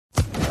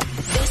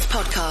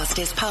podcast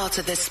is part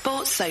of the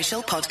Sports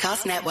Social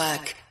Podcast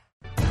Network.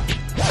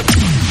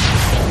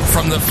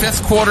 From the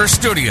Fifth Quarter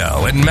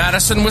Studio in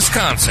Madison,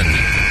 Wisconsin,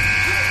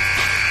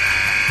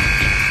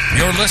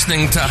 you're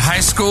listening to High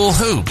School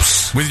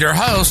Hoops with your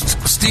hosts,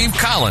 Steve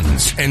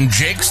Collins and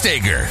Jake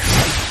Stager.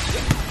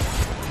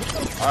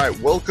 All right,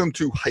 welcome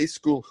to High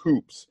School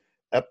Hoops,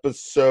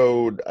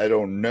 episode, I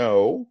don't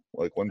know,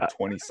 like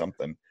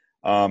 120-something.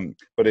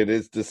 But it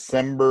is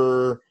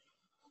December,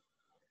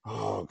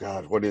 oh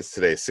God, what is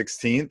today,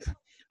 16th?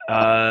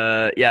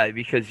 Yeah,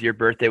 because your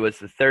birthday was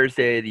the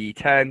Thursday, the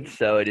 10th,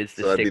 so it is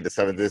the 6th. That'd be the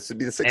 7th, this would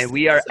be the 16th. And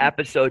we are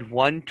episode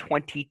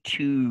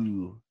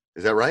 122.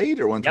 Is that right,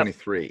 or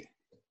 123? Yep.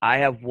 I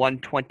have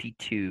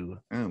 122.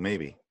 Oh,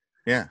 maybe.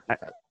 Yeah.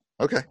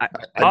 Okay.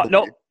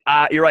 No,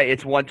 you're right,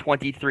 it's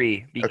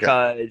 123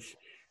 because, okay.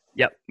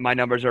 Yep, my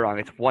numbers are wrong.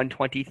 It's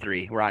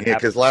 123. We're on. Yeah,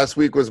 because last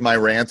week was my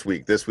rants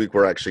week. This week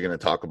we're actually going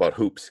to talk about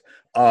hoops.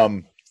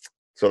 So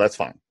that's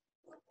fine.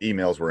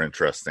 Emails were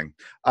interesting.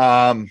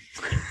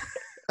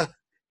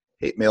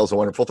 Hate mail is a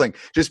wonderful thing.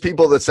 Just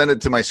people that send it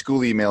to my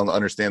school email and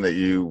understand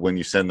that when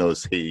you send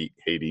those hate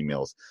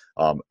emails,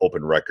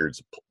 open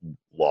records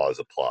laws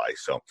apply.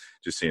 So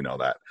just so you know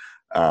that.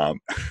 You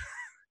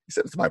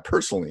send it to my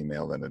personal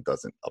email, then it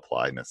doesn't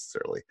apply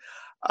necessarily.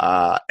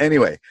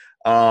 Anyway,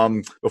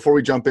 before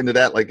we jump into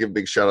that, I'd like to give a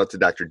big shout out to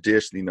Dr.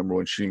 Dish, the number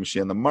one shooting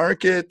machine on the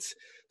market.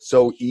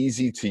 So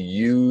easy to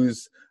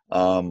use.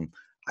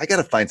 I got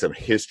to find some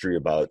history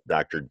about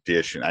Dr.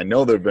 Dish, and I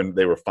know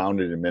they were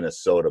founded in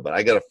Minnesota, but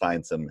I got to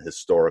find some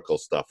historical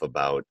stuff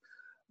about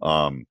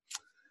them.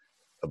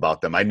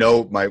 I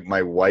know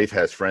my wife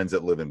has friends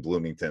that live in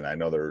Bloomington. I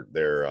know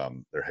their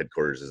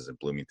headquarters is in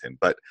Bloomington.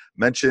 But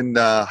mention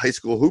High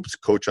School Hoops,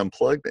 Coach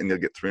Unplugged, and you'll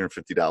get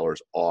 $350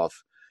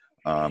 off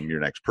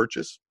your next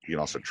purchase. You can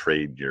also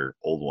trade your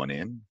old one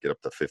in, get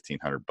up to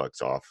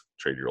 $1,500 off.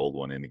 Trade your old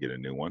one in to get a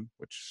new one,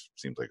 which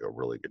seems like a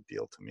really good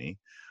deal to me.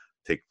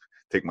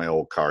 Take my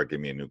old car, give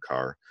me a new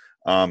car.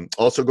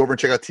 Also, go over and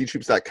check out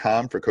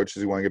teachhoops.com for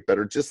coaches who want to get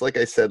better. Just like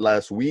I said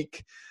last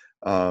week,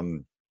 my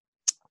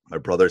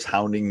brother's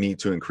hounding me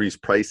to increase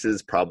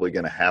prices, probably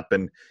going to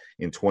happen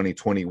in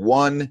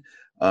 2021.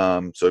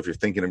 So if you're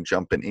thinking of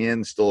jumping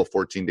in, still a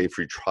 14-day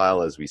free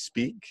trial as we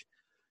speak.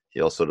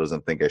 He also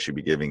doesn't think I should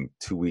be giving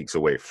 2 weeks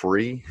away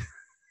free.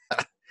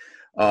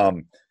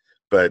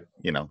 But,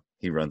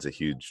 he runs a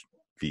huge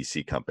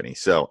VC company.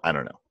 So I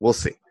don't know. We'll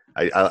see.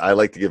 I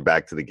like to give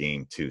back to the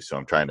game too, so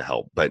I'm trying to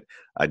help. But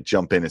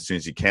jump in as soon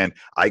as you can.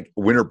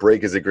 Winter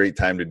break is a great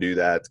time to do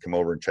that. Come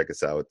over and check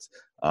us out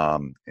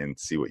and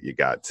see what you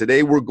got.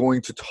 Today we're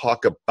going to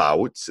talk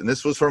about, and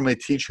this was from a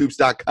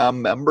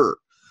teachhoops.com member,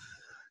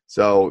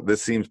 so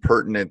this seems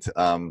pertinent.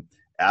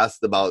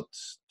 Asked about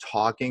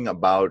talking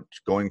about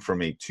going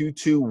from a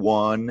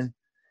 2-2-1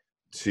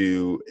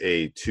 to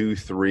a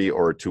 2-3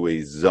 or to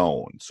a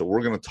zone. So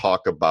we're going to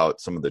talk about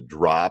some of the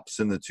drops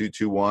in the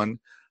 2-2-1.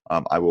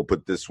 I will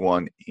put this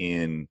one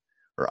in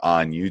or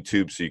on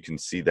YouTube so you can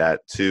see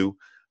that too.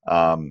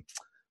 But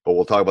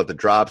we'll talk about the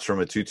drops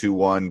from a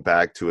 2-2-1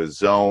 back to a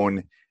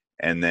zone,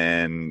 and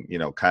then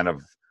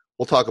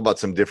we'll talk about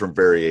some different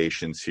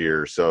variations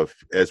here. So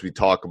as we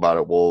talk about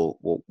it, we'll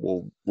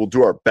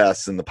do our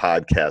best in the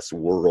podcast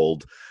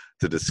world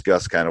to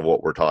discuss kind of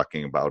what we're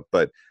talking about.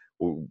 But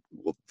we'll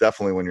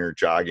definitely, when you're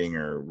jogging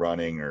or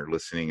running or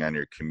listening on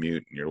your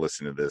commute and you're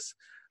listening to this,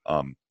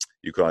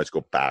 you can always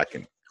go back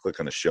and click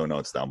on the show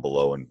notes down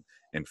below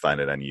and find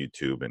it on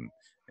YouTube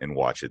and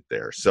watch it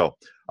there. So,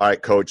 all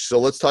right, Coach. So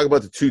let's talk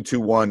about the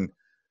 2-2-1.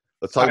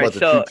 Let's talk about the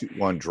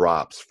 2-2-1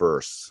 drops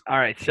first. All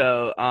right.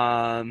 So,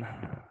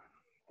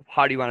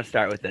 how do you want to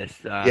start with this?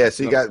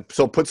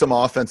 So put some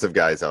offensive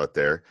guys out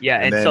there. Yeah,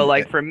 and then,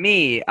 so for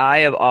me, I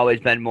have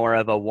always been more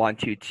of a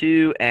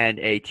 1-2-2 and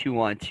a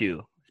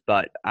 2-1-2,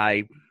 but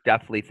I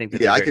definitely think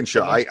that. Yeah, I can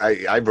show.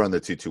 I've run the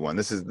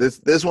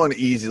 2-2-1. This one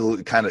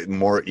easily, kind of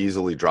more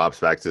easily drops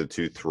back to the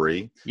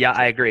 2-3. Yeah,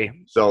 I agree.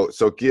 So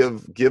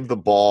give the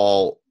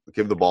ball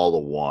to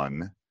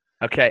one.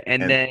 Okay,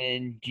 and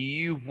then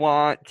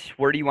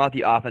where do you want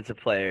the offensive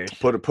players?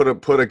 Put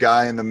a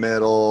guy in the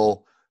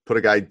middle. Put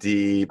a guy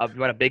deep. You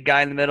want a big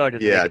guy in the middle? Or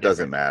it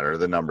doesn't matter.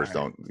 The numbers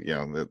don't.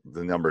 The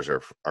numbers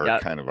are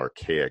kind of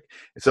archaic.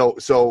 So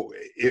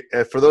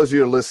for those of you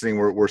who are listening,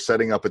 we're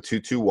setting up a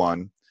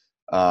 2-2-1.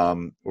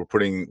 We're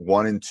putting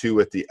 1 and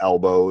 2 at the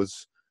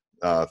elbows,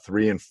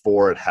 3 and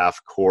 4 at half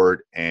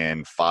court,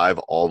 and 5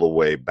 all the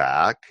way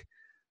back.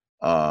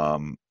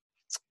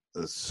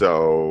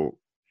 So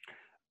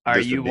are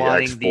you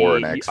wanting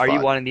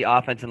the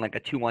offense in like a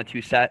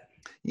 2-1-2 set?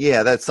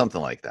 Yeah, that's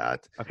something like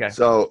that. Okay.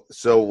 So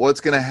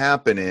what's going to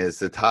happen is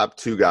the top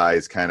two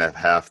guys kind of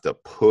have to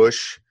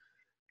push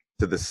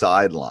to the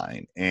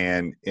sideline,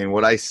 and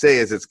what I say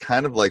is it's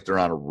kind of like they're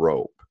on a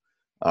rope.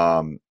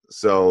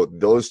 So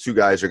those two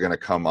guys are going to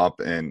come up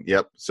and,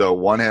 so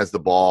one has the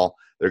ball.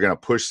 They're going to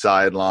push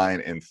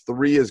sideline, and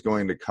 3 is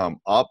going to come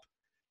up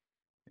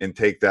and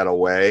take that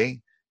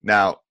away.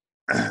 Now,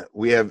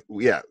 we have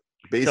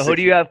So who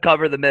do you have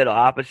cover the middle?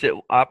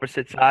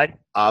 Opposite side?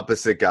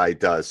 Opposite guy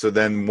does. So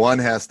then one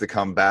has to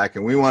come back,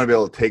 and we want to be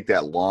able to take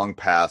that long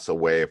pass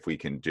away if we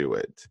can do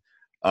it.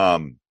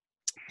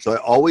 So I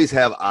always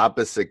have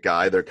opposite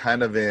guy. They're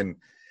kind of in,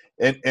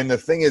 and the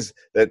thing is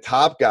that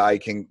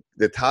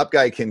the top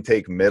guy can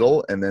take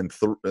middle, and then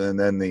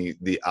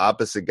the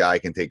opposite guy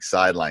can take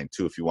sideline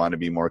too. If you want to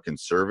be more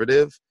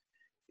conservative,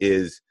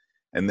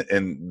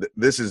 and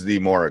this is the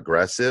more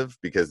aggressive,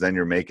 because then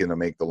you're making to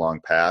make the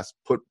long pass.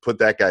 Put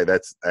that guy.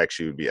 That's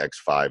actually would be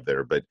X5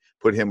 there, but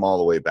put him all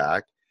the way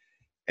back,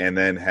 and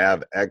then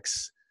have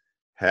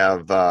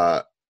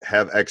X2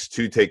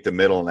 take the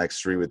middle, and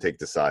X3 would take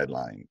the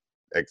sideline.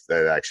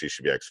 That actually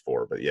should be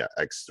X4, but yeah,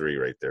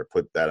 X3 right there.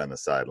 Put that on the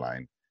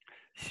sideline.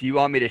 So you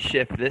want me to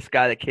shift this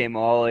guy that came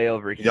all the way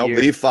over here?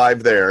 Leave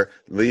 5 there.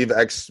 Leave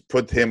X.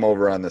 Put him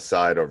over on the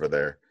side over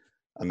there,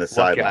 on the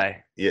sideline.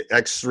 Guy? Yeah,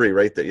 X3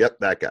 right there. Yep,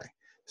 that guy.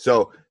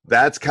 So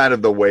that's kind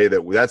of the way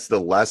that's the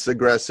less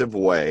aggressive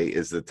way,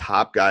 is the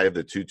top guy of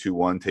the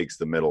 2-2-1 takes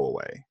the middle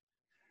away,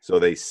 so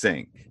they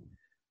sync,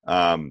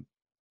 and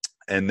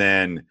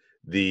then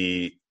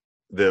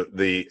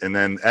and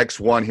then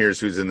X1 here's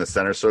who's in the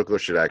center circle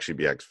should actually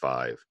be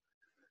X5.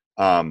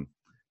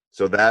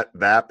 So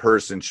that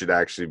person should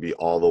actually be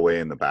all the way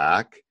in the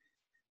back,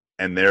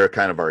 and they're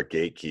kind of our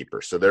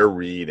gatekeeper. So they're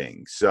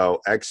reading.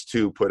 So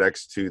X2, put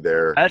X2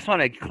 there. I just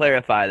want to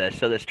clarify this.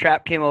 So this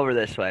trap came over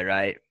this way,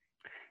 right?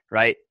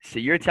 Right. So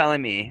you're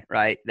telling me,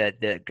 right, that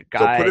the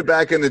guy. So put it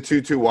back in the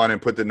 2-2-1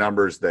 and put the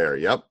numbers there.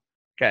 Yep.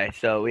 Okay.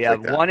 So we have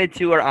 1 and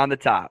 2 are on the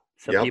top.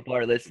 So people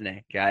are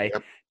listening. Okay.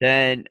 Yep.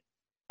 Then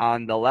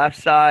on the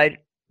left side,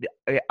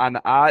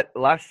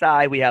 left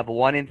side, we have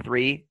 1 and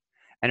 3,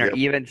 and our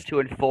evens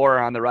 2 and 4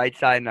 are on the right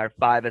side, and our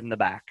 5 is in the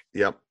back.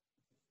 Yep.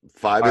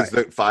 5 is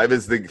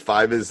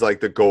like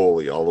the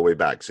goalie all the way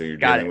back. So you're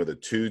dealing with a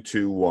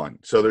 2-2-1.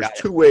 So there's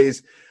 2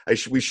 ways.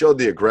 We showed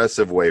the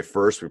aggressive way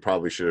first. We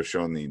probably should have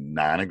shown the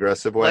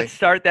non-aggressive way. Let's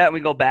start that and we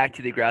go back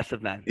to the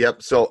aggressive then.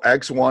 Yep. So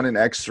X1 and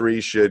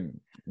X3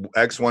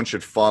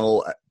 should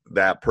funnel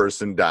that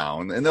person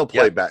down, and they'll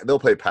play back. They'll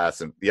play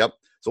passing. Yep.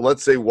 So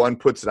let's say one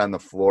puts it on the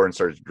floor and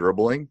starts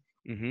dribbling.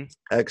 Mm-hmm.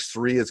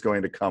 X3 is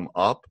going to come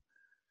up.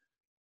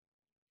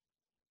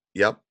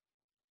 Yep.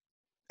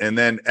 And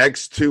then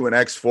X2 and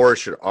X4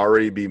 should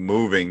already be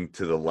moving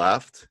to the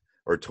left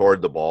or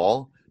toward the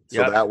ball.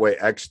 So that way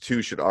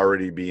X2 should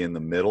already be in the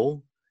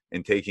middle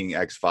and taking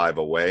X5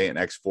 away, and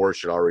X4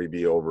 should already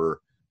be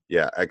over.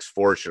 Yeah,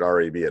 X4 should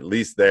already be at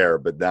least there,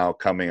 but now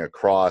coming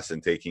across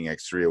and taking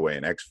X3 away.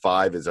 And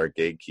X5 is our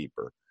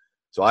gatekeeper.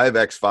 So I have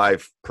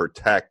X5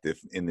 protect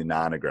in the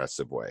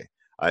non-aggressive way.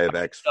 I have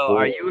X4. So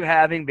are you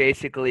having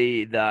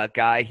basically the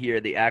guy here,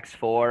 the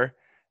X4?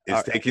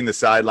 Is taking the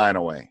sideline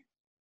away.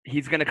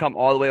 He's going to come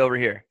all the way over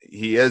here.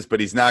 He is, but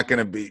he's not going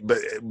to be.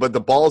 But the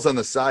ball's on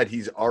the side.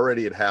 He's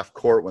already at half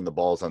court when the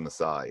ball's on the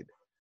side.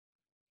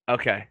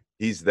 Okay.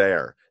 He's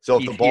there. So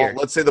if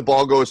let's say the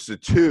ball goes to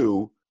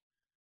 2.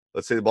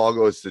 Let's say the ball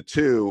goes to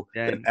 2,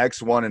 then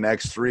X1 and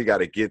X3 got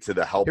to get to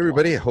the help. Hey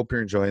everybody, I hope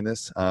you're enjoying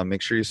this.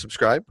 Make sure you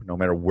subscribe, no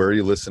matter where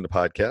you listen to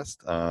podcasts.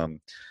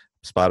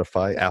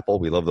 Spotify, Apple.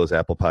 We love those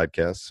Apple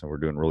podcasts, and we're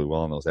doing really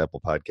well on those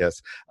Apple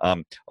podcasts.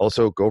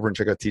 Also, go over and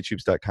check out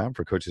teachhoops.com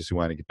for coaches who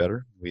want to get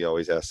better. We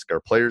always ask our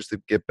players to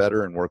get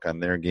better and work on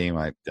their game.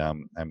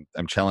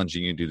 I'm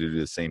challenging you to do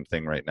the same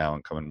thing right now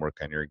and come and work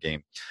on your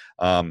game.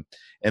 And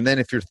then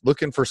if you're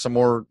looking for some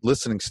more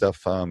listening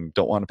stuff,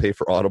 don't want to pay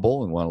for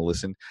Audible and want to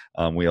listen,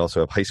 we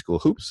also have High School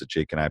Hoops that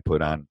Jake and I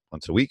put on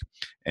once a week.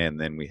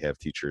 And then we have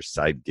Teacher's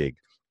Side Gig.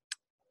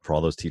 For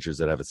all those teachers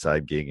that have a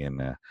side gig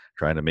and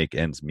trying to make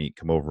ends meet,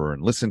 come over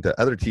and listen to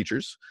other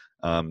teachers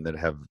that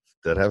have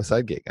a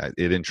side gig.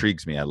 It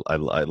intrigues me. I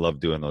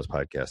love doing those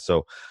podcasts.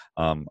 So,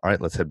 all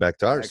right, let's head back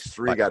to ours.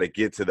 X3 got to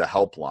get to the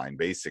helpline,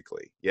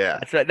 basically. Yeah.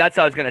 That's what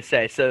I was going to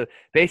say. So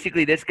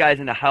basically this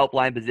guy's in a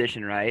helpline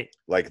position, right?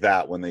 Like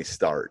that when they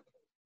start.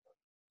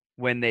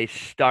 When the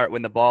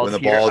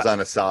ball's on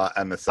the side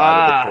of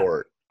the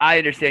court. I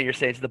understand what you're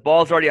saying. So the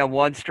ball's already on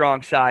one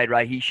strong side,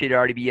 right? He should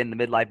already be in the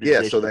midlife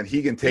position. Yeah, so then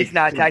he can take. He's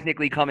not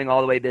technically coming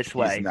all the way this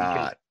way. He's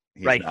not.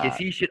 Because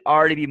he should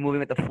already be moving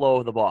with the flow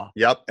of the ball.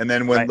 Yep. And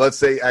then when, let's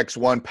say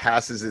X1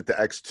 passes it to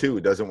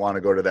X2, doesn't want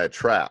to go to that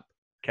trap.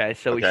 Okay,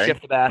 so we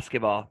shift the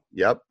basketball.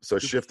 Yep. So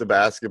shift the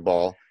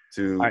basketball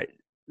to. All right,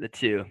 the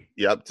 2.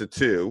 Yep, to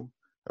 2.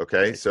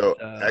 Okay, so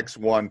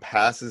X1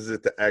 passes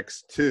it to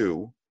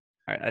X2.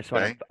 All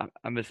right,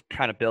 I'm just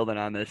kind of building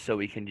on this so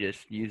we can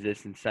just use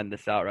this and send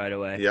this out right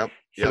away. Yep.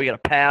 So we got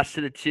to pass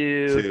to the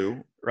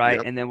 2, right?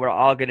 Yep. And then we're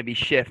all going to be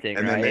shifting,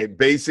 and right? then they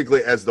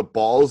basically, as the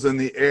ball's in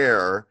the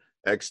air,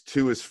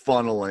 X2 is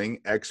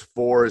funneling,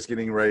 X4 is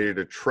getting ready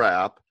to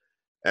trap,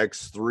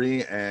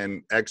 X3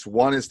 and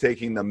X1 is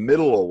taking the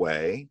middle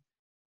away,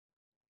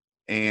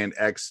 and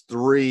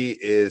X3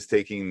 is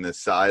taking the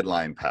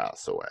sideline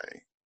pass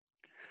away.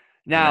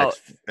 Now,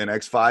 and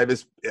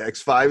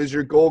X5 is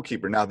your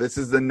goalkeeper. Now, this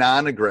is the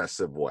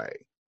non-aggressive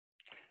way.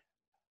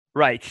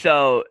 Right.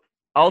 So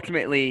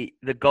ultimately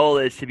the goal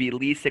is to be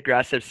least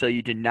aggressive so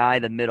you deny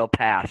the middle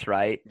pass,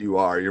 right?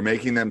 You're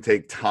making them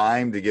take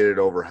time to get it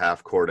over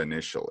half court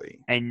initially.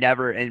 And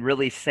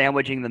really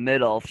sandwiching the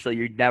middle so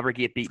you never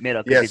get beat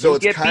middle. Yeah, if so you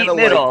it's get kind beat of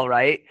middle, like,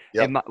 right?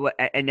 yep.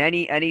 In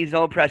any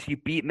zone press, you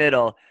beat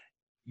middle,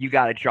 you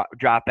got to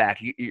drop back.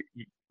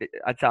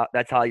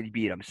 That's how you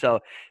beat them. So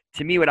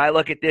to me, when I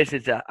look at this,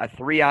 it's a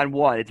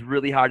 3-on-1. It's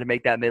really hard to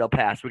make that middle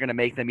pass. We're going to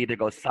make them either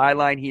go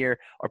sideline here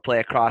or play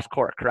across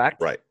court,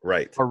 correct?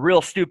 Right. Or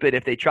real stupid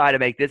if they try to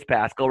make this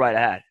pass, go right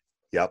ahead.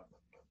 Yep.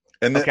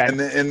 And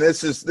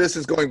this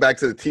is going back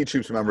to the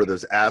T-Troops member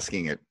that's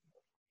asking it.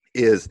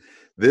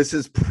 This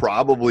is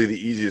probably the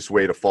easiest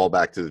way to fall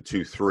back to the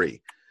 2-3,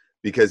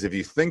 because if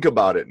you think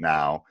about it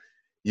now,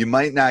 you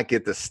might not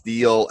get the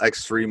steal.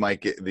 X3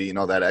 might get that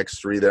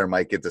X3 there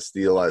might get the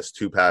steal as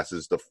 2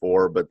 passes to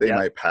 4, but they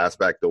might pass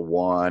back to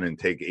 1 and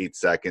take 8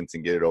 seconds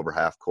and get it over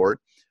half court.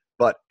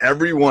 But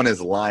everyone is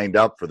lined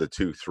up for the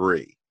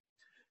 2-3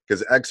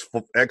 because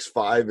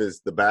X5 is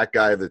the back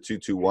guy of the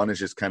 2-2-1 is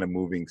just kind of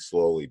moving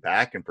slowly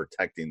back and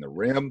protecting the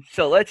rim.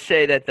 So let's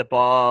say that the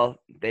ball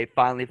they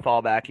finally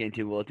fall back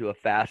into. We'll do a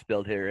fast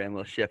build here and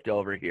we'll shift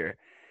over here.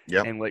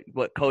 Yep. And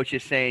what coach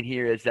is saying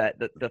here is that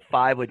the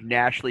 5 would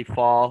naturally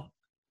fall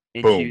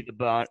into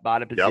the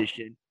bottom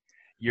position. Yep.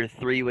 Your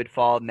 3 would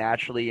fall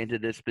naturally into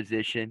this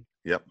position.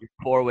 Yep. Your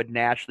 4 would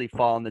naturally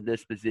fall into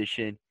this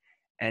position.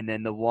 And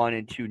then the 1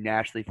 and 2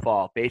 naturally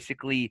fall.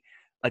 Basically,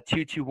 a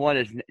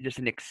 2-2-1 is just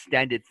an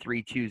extended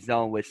 3-2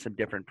 zone with some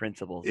different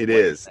principles. It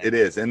is.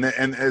 And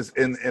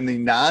the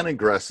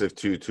non-aggressive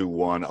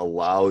 2-2-1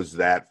 allows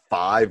that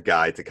 5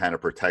 guy to kind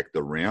of protect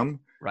the rim.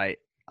 Right.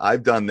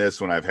 I've done this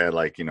when I've had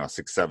 6'7",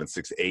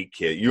 6'8"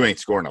 kid. You ain't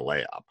scoring a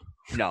layup.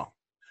 No.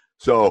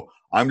 So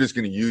I'm just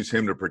going to use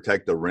him to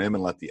protect the rim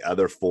and let the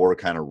other 4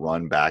 kind of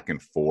run back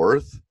and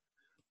forth,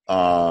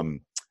 and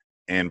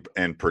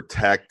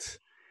protect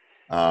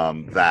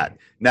that.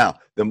 Now,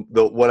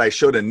 what I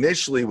showed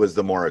initially was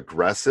the more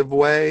aggressive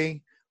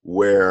way,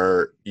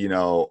 where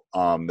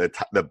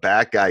the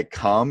back guy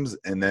comes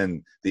and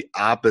then the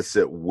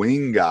opposite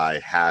wing guy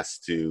has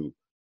to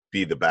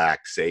be the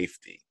back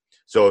safety.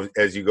 So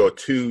as you go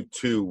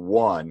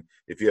 2-2-1,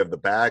 if you have the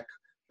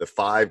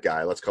 5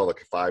 guy, let's call the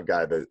 5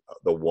 guy the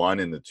 1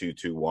 in the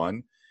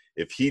 2-2-1.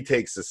 If he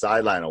takes the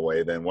sideline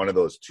away, then one of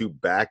those 2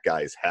 back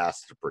guys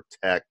has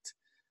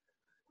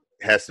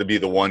to be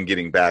the one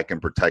getting back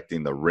and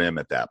protecting the rim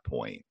at that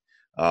point.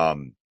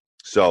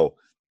 So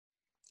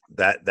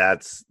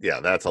that's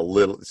a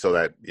little, so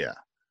that, yeah.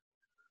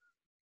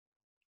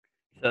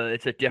 So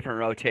it's a different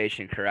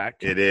rotation,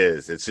 correct? It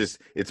is.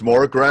 It's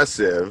more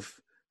aggressive.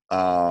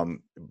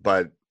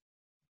 But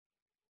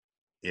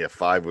yeah,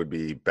 5 would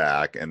be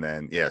back, and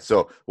then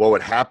so what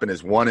would happen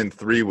is 1 and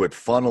 3 would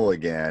funnel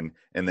again,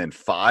 and then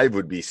 5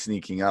 would be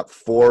sneaking up.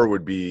 4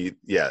 would be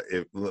 2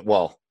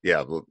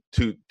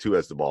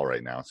 has the ball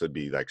right now, so it'd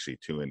be actually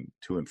 2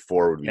 and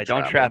 4 would be. Yeah,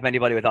 don't trap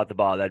anybody without the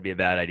ball. That'd be a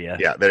bad idea.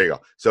 Yeah, there you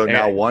go. So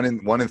now 1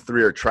 and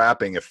 3 are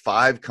trapping. If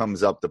 5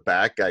 comes up, the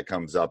back guy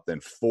comes up, then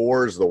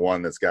 4 is the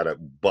one that's got to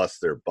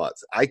bust their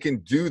butts. I can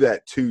do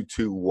that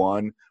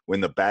 2-2-1 when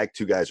the back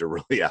 2 guys are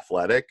really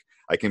athletic.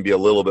 I can be a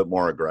little bit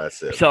more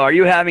aggressive. So are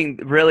you having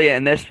really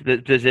in this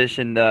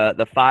position,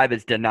 the 5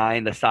 is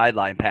denying the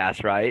sideline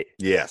pass, right?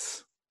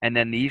 Yes. And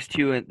then these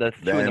 2 and the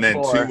 2 and the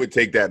 4. 2 would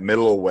take that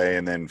middle away,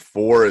 and then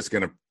 4's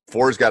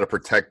got to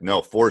protect.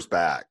 No, 4's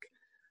back.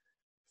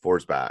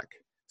 4's back.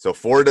 So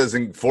 4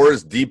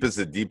 is deep as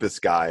the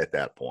deepest guy at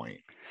that point.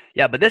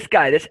 Yeah, but this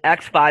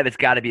X5 has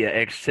got to be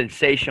a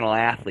sensational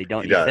athlete,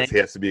 don't you think? He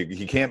has to be.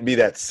 He can't be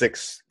that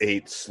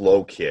 6'8"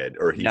 slow kid,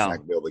 or he's not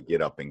going to be able to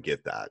get up and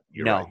get that.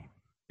 You're right.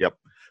 Yep.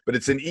 But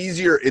it's an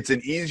easier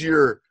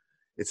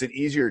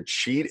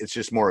cheat. It's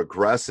just more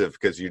aggressive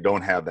because you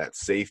don't have that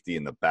safety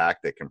in the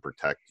back that can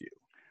protect you.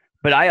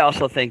 But I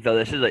also think, though,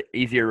 this is an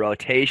easier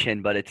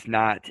rotation, but it's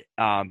not.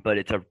 But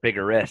it's a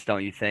bigger risk,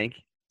 don't you think?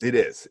 It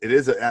is.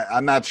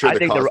 I'm not sure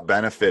the cost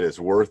benefit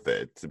is worth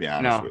it, to be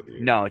honest with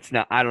you. No, it's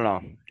not. I don't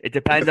know. It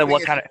depends on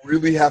what kind of. You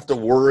really have to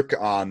work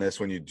on this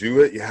when you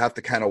do it. You have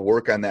to kind of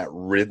work on that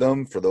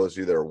rhythm for those of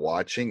you that are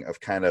watching of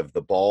kind of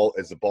the ball.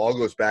 As the ball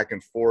goes back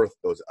and forth,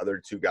 those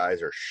other 2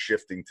 guys are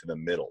shifting to the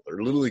middle.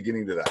 They're literally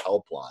getting to the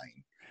help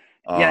line.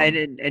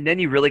 And then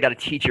you really got to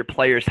teach your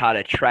players how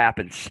to trap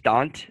and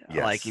stunt.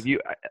 Yes. Like if you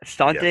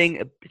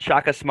stunting,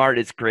 Shaka Smart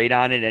is great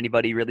on it.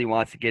 Anybody really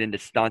wants to get into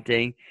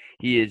stunting,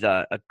 he is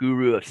a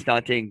guru of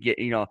stunting.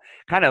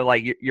 Kind of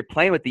like you're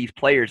playing with these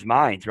players'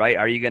 minds, right?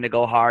 Are you going to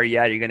go hard?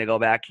 Yeah, you're going to go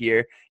back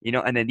here.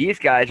 And then these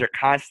guys are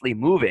constantly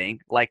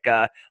moving, like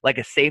a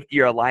safety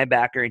or a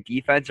linebacker in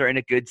defense are in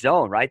a good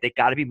zone, right? They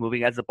got to be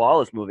moving as the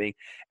ball is moving.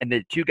 And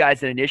the 2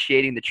 guys that are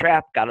initiating the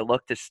trap got to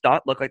look to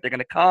stunt, look like they're going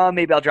to come.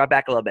 Maybe I'll drop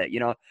back a little bit.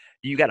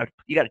 You got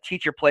to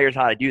teach your players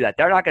how to do that.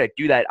 They're not going to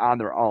do that on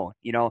their own,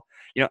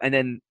 And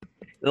then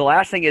the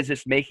last thing is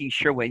just making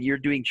sure when you're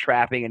doing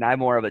trapping, and I'm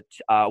more of a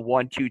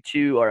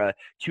 1-2-2 or a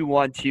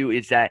 2-1-2,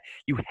 is that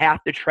you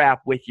have to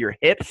trap with your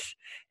hips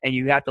and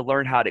you have to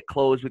learn how to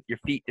close with your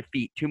feet to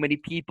feet. Too many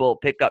people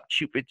pick up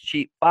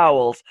cheap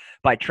fouls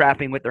by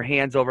trapping with their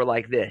hands over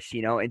like this,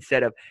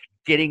 instead of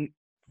getting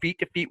feet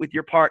to feet with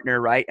your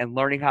partner, right, and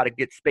learning how to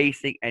get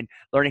spacing and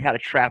learning how to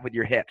trap with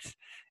your hips.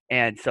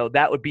 And so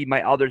that would be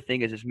my other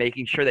thing, is just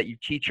making sure that you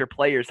teach your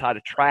players how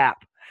to trap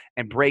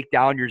and break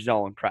down your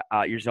zone press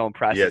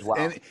as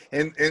well.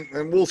 And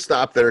we'll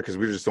stop there because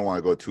we just don't want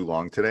to go too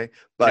long today.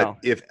 But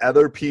if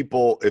other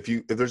people,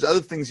 if there's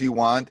other things you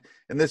want,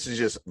 and this is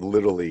just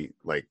literally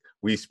like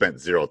we spent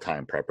zero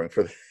time prepping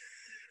for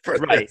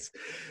this.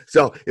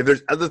 So if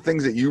there's other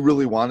things that you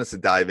really want us to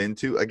dive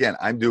into, again,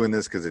 I'm doing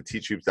this because a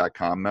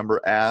teachhoops.com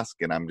member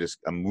asked, and I'm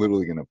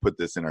literally going to put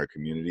this in our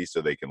community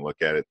so they can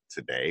look at it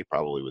today,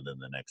 probably within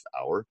the next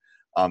hour.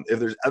 If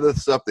there's other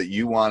stuff that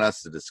you want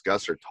us to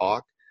discuss or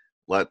talk,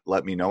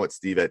 let me know at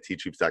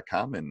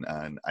steve@teachhoops.com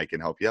and I can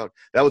help you out.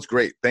 That was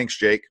great. Thanks,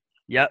 Jake.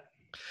 Yep.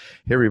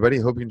 Hey, everybody.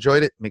 Hope you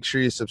enjoyed it. Make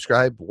sure you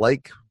subscribe,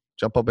 like,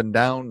 jump up and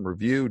down,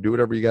 review, do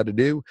whatever you got to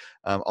do.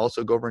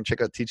 Also, go over and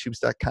check out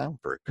teachhoops.com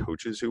for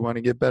coaches who want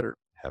to get better.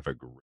 Have a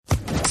great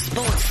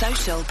Sports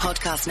Social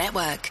Podcast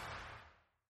Network.